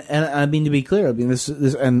did, and I mean, to be clear, I mean this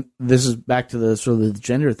is back to the sort of the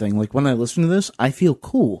gender thing. Like when I listen to this, I feel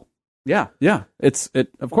cool. Yeah. It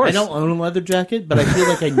of course. I don't own a leather jacket, but I feel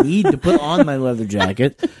like I need to put on my leather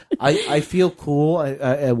jacket. I feel cool.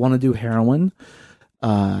 I want to do heroin.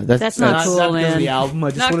 That's not cool, because man. of the album. I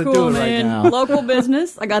just not want to cool, do it man. right now. Local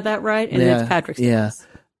Business. I got that right, and it's Patrick's. Yeah.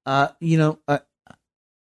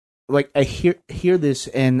 Like I hear this,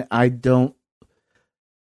 and I don't.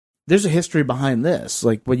 There's a history behind this,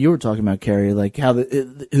 like what you were talking about, Carrie, like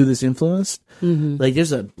who this influenced. Mm-hmm. Like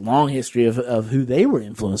there's a long history of who they were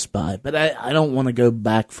influenced by, but I don't want to go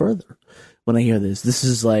back further when I hear this. This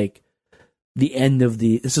is like the end of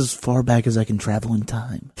this is as far back as I can travel in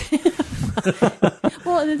time.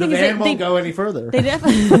 Well, the The thing is, band won't go any further. They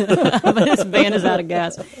definitely, but this van is out of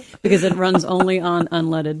gas because it runs only on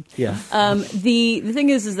unleaded. Yeah. The thing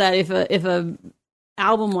is that if a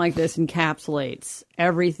album like this encapsulates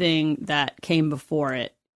everything that came before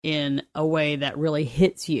it in a way that really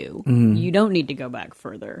hits you, you don't need to go back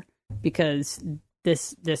further because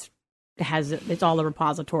this has it's all the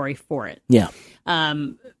repository for it. Yeah.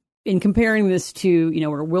 In comparing this to,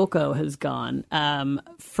 where Wilco has gone,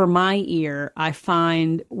 for my ear, I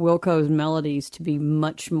find Wilco's melodies to be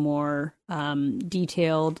much more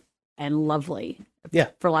detailed and lovely. Yeah.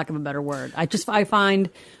 For lack of a better word. I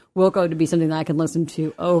find Wilco to be something that I can listen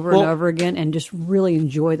to over and over again and just really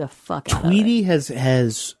enjoy the fuck out of it. Tweety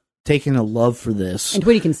has taken a love for this. And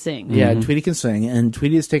Tweety can sing. Yeah, Tweety can sing, and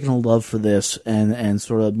Tweety has taken a love for this and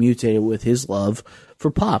sort of mutated with his love for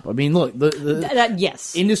pop. I mean, look,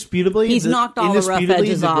 Yes. indisputably, He's knocked all the rough indisputably,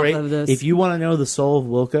 edges the off great- of this. If you want to know the soul of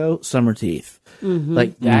Wilco, Summer Teeth.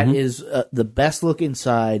 Like that is the best look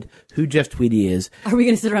inside who Jeff Tweedy is. Are we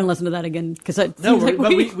going to sit around and listen to that again? Because No, but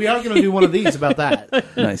we are going to do one of these about that.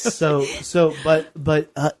 Nice. But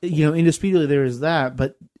indisputably there is that.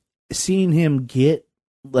 But seeing him get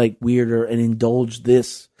like weirder and indulge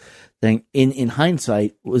this thing in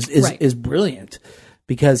hindsight is brilliant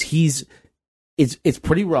because it's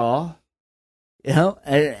pretty raw, you know,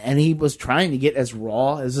 and he was trying to get as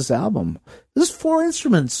raw as this album. This is 4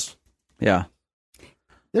 instruments. Yeah.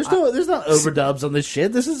 There's not overdubs on this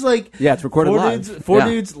shit. This is like It's recorded live. Four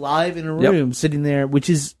dudes live in a room sitting there, which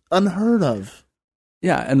is unheard of.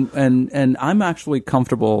 Yeah, and I'm actually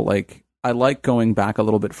comfortable. Like, I like going back a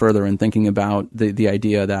little bit further and thinking about the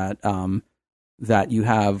idea that that you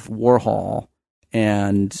have Warhol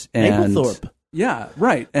and Mapplethorpe. Yeah,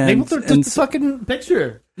 right. And Mapplethorpe took the fucking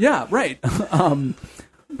picture. Yeah, right.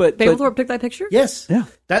 But Mapplethorpe took that picture? Yes. Yeah.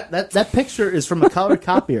 That picture is from a color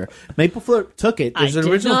copier. Mapplethorpe took it. There's an I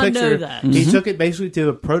did original not picture. know that. He took it basically to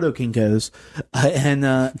a Proto Kinko's,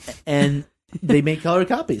 and they made color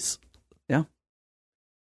copies. Yeah.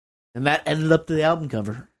 And that ended up to the album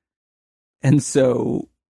cover. And so,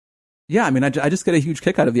 yeah, I mean, I just get a huge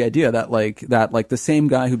kick out of the idea that the same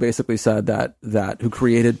guy who basically said that who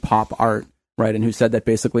created pop art, right, and who said that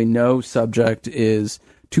basically no subject is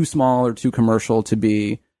too small or too commercial to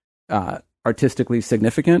be artistically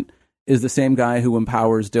significant, is the same guy who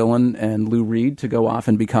empowers Dylan and Lou Reed to go off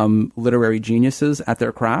and become literary geniuses at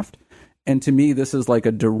their craft. And to me, this is like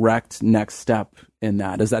a direct next step in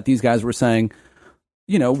that, is that these guys were saying,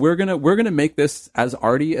 you know, we're gonna make this as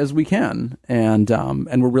arty as we can, and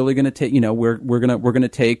we're really gonna take, you know, we're gonna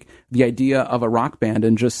take the idea of a rock band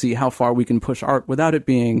and just see how far we can push art without it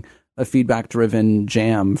being a feedback-driven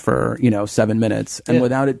jam for, you know, 7 minutes, and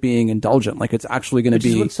without it being indulgent. Like, it's actually going to be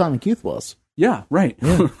Which is what Sonic Youth was. Yeah, right,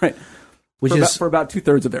 right. Which for about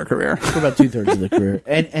 2/3 of their career. For about 2/3 of their career,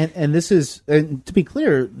 and this is, and to be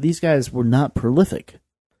clear, these guys were not prolific.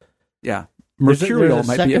 Yeah, there's mercurial a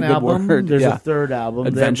might second be a good album, word. There's Yeah. a third album.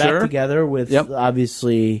 Adventure. They're back together with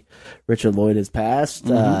obviously Richard Lloyd has passed.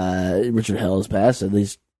 Richard Hell has passed. At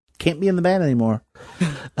least can't be in the band anymore.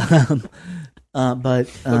 But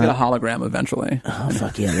They'll get a hologram eventually. Oh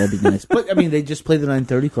fuck yeah, that'd be nice. But I mean, they just played the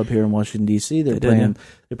 930 Club here in Washington D.C. They're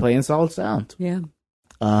playing solid sound. Yeah.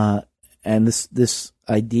 And this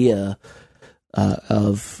idea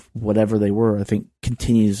of whatever they were, I think,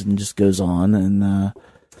 continues and just goes on. And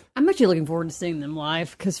I'm actually looking forward to seeing them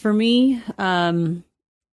live, because for me,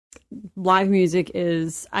 live music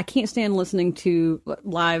is, I can't stand listening to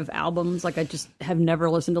live albums. Like, I just have never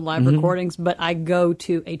listened to live recordings, but I go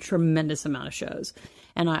to a tremendous amount of shows,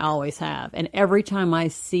 and I always have. And every time I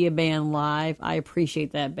see a band live, I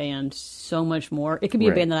appreciate that band so much more. It could be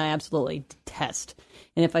a band that I absolutely detest,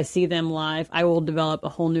 and if I see them live, I will develop a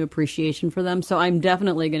whole new appreciation for them. So I'm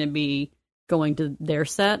definitely going to be going to their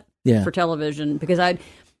set for television, because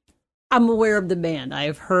I'm aware of the band. I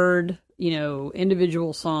have heard, you know,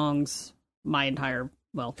 individual songs my entire,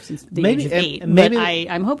 since the age of 8. But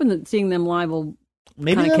I'm hoping that seeing them live will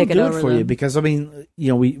maybe kind of that'll kick it do over it for them. you, because I mean,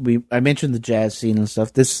 you know, I mentioned the jazz scene and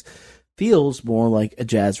stuff. This feels more like a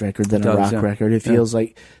jazz record than a rock record. It feels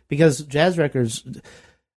like, because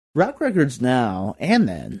rock records now and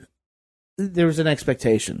then, there was an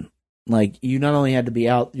expectation. Like, you not only had to be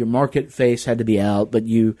out, your market face had to be out, but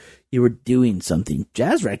you were doing something.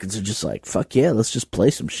 Jazz records are just like, fuck yeah, let's just play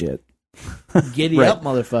some shit. Giddy up,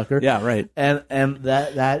 motherfucker. Yeah, right. And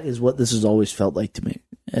that is what this has always felt like to me.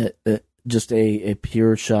 Just a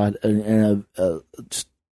pure shot and just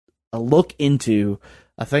a look into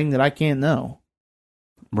a thing that I can't know.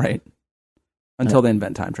 Right. Until they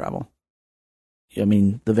invent time travel. I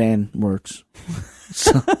mean, the van works.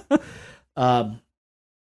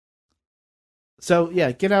 So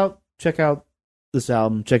yeah, get out, check out this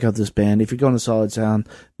album, check out this band. If you're going to Solid Sound,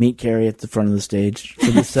 meet Carrie at the front of the stage for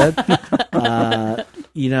the set.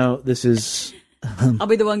 You know, this is. I'll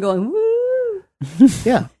be the one going, woo!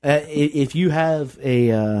 Yeah, if you have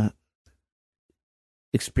a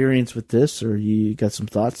experience with this, or you got some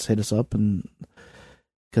thoughts, hit us up, and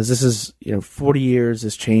because this is, you know, 40 years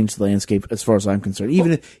has changed the landscape as far as I'm concerned.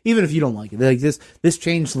 Even if you don't like it, like this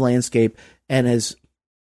changed the landscape and has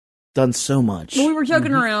done so much. Well, we were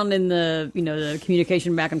joking around in the, you know, the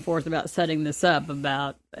communication back and forth about setting this up,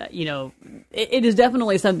 about, you know, it is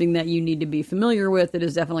definitely something that you need to be familiar with. It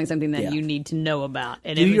is definitely something that you need to know about.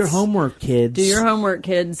 And do your homework, kids. Do your homework,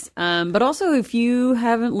 kids. But also, if you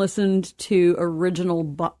haven't listened to original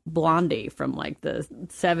Blondie from like the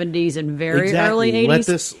 70s and very early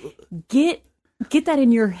 80s, get that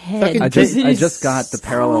in your head. I just got the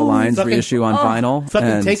Parallel Lines reissue on vinyl.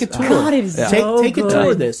 Fucking take a tour. God, it is so take a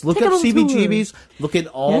tour of this. Look Take up a little tour. CBGBs. Look at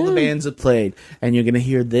all the bands that played, and you're gonna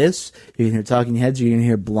hear this. You're gonna hear Talking Heads. You're gonna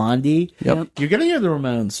hear Blondie. Yep. You're gonna hear the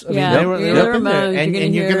Ramones. I Yeah, mean, you're they gonna were up in there. Ramones,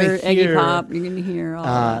 And you're gonna hear Iggy hear Pop. You're gonna hear all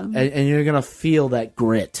of them. and you're gonna feel that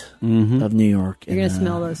grit of New York. You're gonna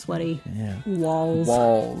smell those sweaty walls.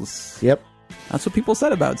 Walls. Yep. That's what people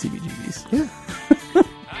said about CBGBs. Yeah.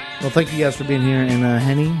 Well, thank you guys for being here. And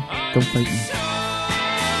Henny, don't fight me.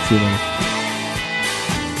 See you later.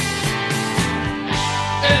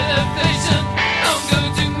 Elevation, don't go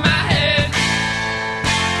to my head.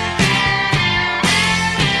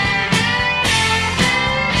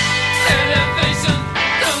 Elevation,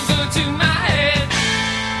 don't go to my head.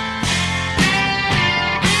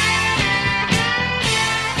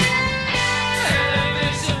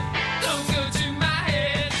 Elevation, don't go to my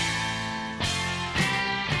head.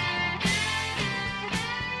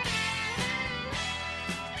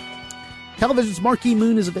 Television's Marquee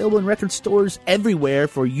Moon is available in record stores everywhere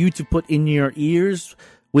for you to put in your ears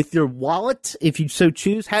with your wallet, if you so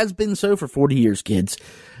choose. Has been so for 40 years, kids.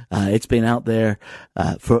 It's been out there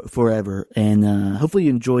for forever, and hopefully you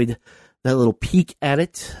enjoyed that little peek at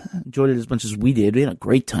it. Enjoyed it as much as we did. We had a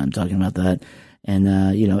great time talking about that. And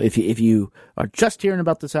if you are just hearing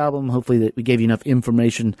about this album, hopefully that we gave you enough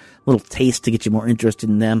information, a little taste to get you more interested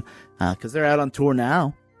in them, because they're out on tour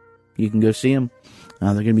now. You can go see them.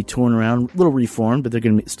 They're going to be touring around, a little reformed, but they're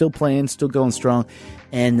going to be still playing, still going strong.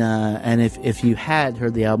 And if you had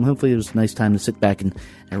heard the album, hopefully it was a nice time to sit back and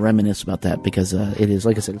reminisce about that, because it is,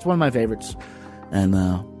 like I said, it's one of my favorites. And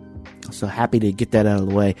so happy to get that out of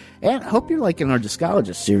the way. And I hope you're liking our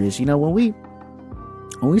Discologist series. You know, when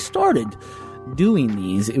we started doing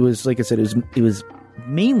these, it was, like I said, it was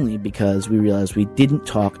mainly because we realized we didn't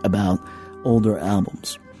talk about older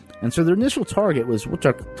albums. And so their initial target was, we'll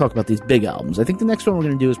talk about these big albums. I think the next one we're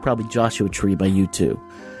going to do is probably Joshua Tree by U2,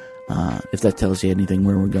 if that tells you anything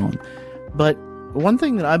where we're going. But one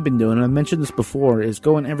thing that I've been doing, and I've mentioned this before, is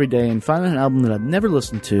going every day and finding an album that I've never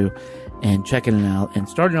listened to and checking it out and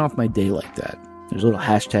starting off my day like that. There's a little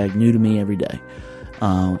hashtag new to me every day.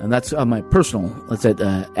 And that's on my personal, that's at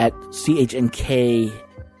CHNKEVN,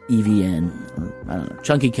 or I don't know,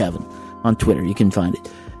 Chunky Kevin on Twitter. You can find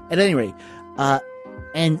it. At any rate,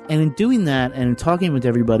 and in doing that and in talking with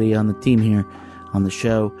everybody on the team here on the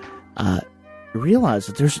show, realize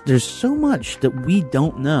that there's so much that we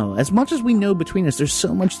don't know. As much as we know between us, there's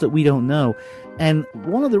so much that we don't know. And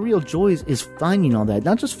one of the real joys is finding all that.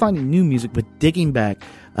 Not just finding new music, but digging back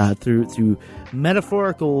through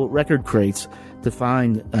metaphorical record crates to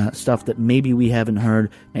find stuff that maybe we haven't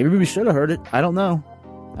heard. Maybe we should have heard it. I don't know.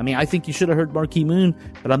 I mean, I think you should have heard Marquee Moon,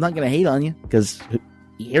 but I'm not going to hate on you, because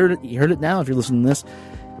you heard it now if you're listening to this.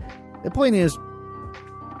 The point is,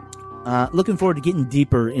 looking forward to getting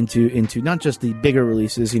deeper into not just the bigger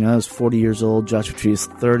releases. You know, I was 40 years old. Joshua Tree is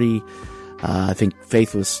 30. I think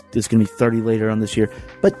Faith is going to be 30 later on this year.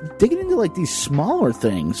 But digging into like these smaller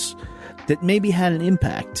things that maybe had an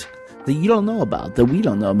impact that you don't know about, that we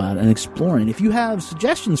don't know about, and exploring. If you have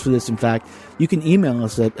suggestions for this, in fact, you can email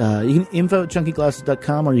us at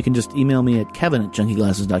info@chunkyglasses.com, or you can just email me at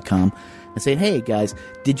kevin@chunkyglasses.com. and say, hey guys,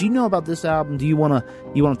 did you know about this album? Do you want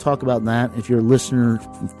to talk about that? If you're a listener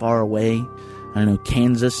from far away, I don't know,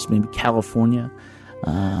 Kansas, maybe California,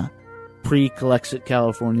 pre-Calexit,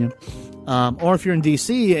 California, or if you're in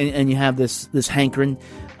DC and you have this hankering,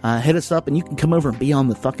 hit us up and you can come over and be on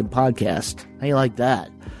the fucking podcast. How you like that?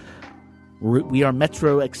 We are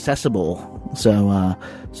metro accessible, so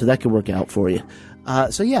that could work out for you.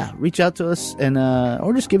 So yeah, reach out to us and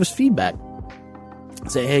or just give us feedback.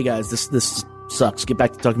 Say, hey guys, this sucks. Get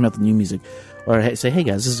back to talking about the new music. Or say, hey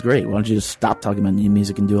guys, this is great. Why don't you just stop talking about new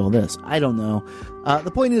music and do all this? I don't know. The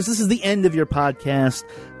point is, this is the end of your podcast.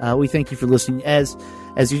 We thank you for listening. As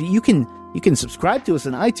you can subscribe to us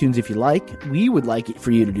on iTunes if you like. We would like it for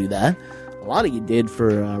you to do that. A lot of you did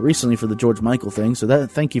for recently for the George Michael thing, so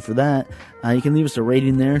thank you for that. You can leave us a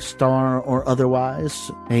rating there, star or otherwise.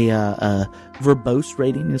 A verbose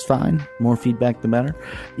rating is fine. More feedback, the better.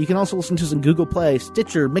 You can also listen to us on Google Play,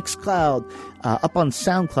 Stitcher, Mixcloud. Up on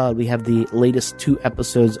SoundCloud, we have the latest 2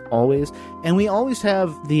 episodes always. And we always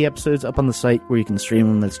have the episodes up on the site where you can stream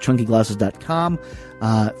them. That's chunkyglasses.com.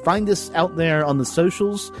 Find us out there on the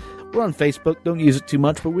socials. We're on Facebook. Don't use it too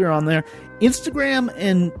much, but we're on there. Instagram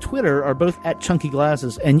and Twitter are both at Chunky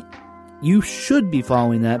Glasses, and you should be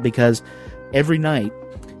following that, because every night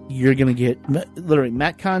you're going to get literally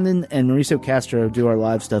Matt Condon and Mauricio Castro do our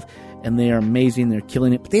live stuff, and they are amazing. They're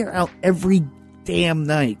killing it, but they are out every damn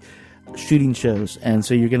night shooting shows, and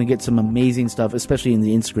so you're going to get some amazing stuff, especially in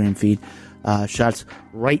the Instagram feed. Shots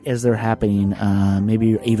right as they're happening. Maybe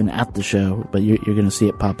you're even at the show, but you're going to see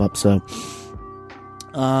it pop up. So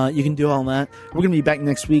you can do all that. We're going to be back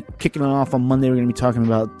next week, kicking it off on Monday. We're going to be talking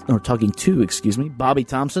to Bobby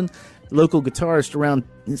Thompson, local guitarist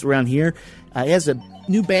around here. He has a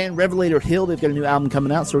new band, Revelator Hill. They've got a new album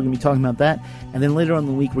coming out, so we're going to be talking about that. And then later on in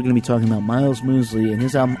the week, we're going to be talking about Miles Mosley and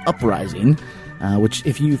his album Uprising. which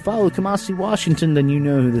if you follow Kamasi Washington, then you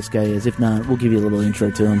know who this guy is. If not, we'll give you a little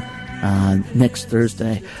intro to him next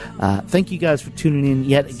Thursday. Thank you guys for tuning in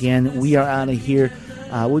yet again. We are out of here.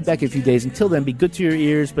 We'll be back in a few days. Until then, be good to your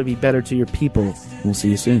ears, but be better to your people. We'll see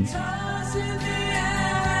you soon.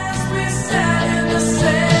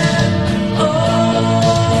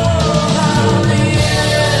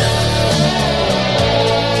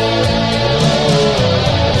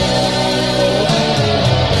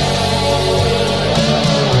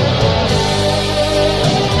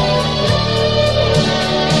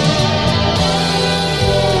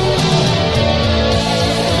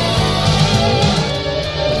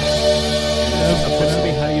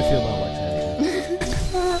 Penelope, how do you feel about what's happening?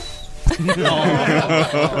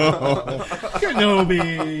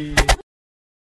 Kenobi.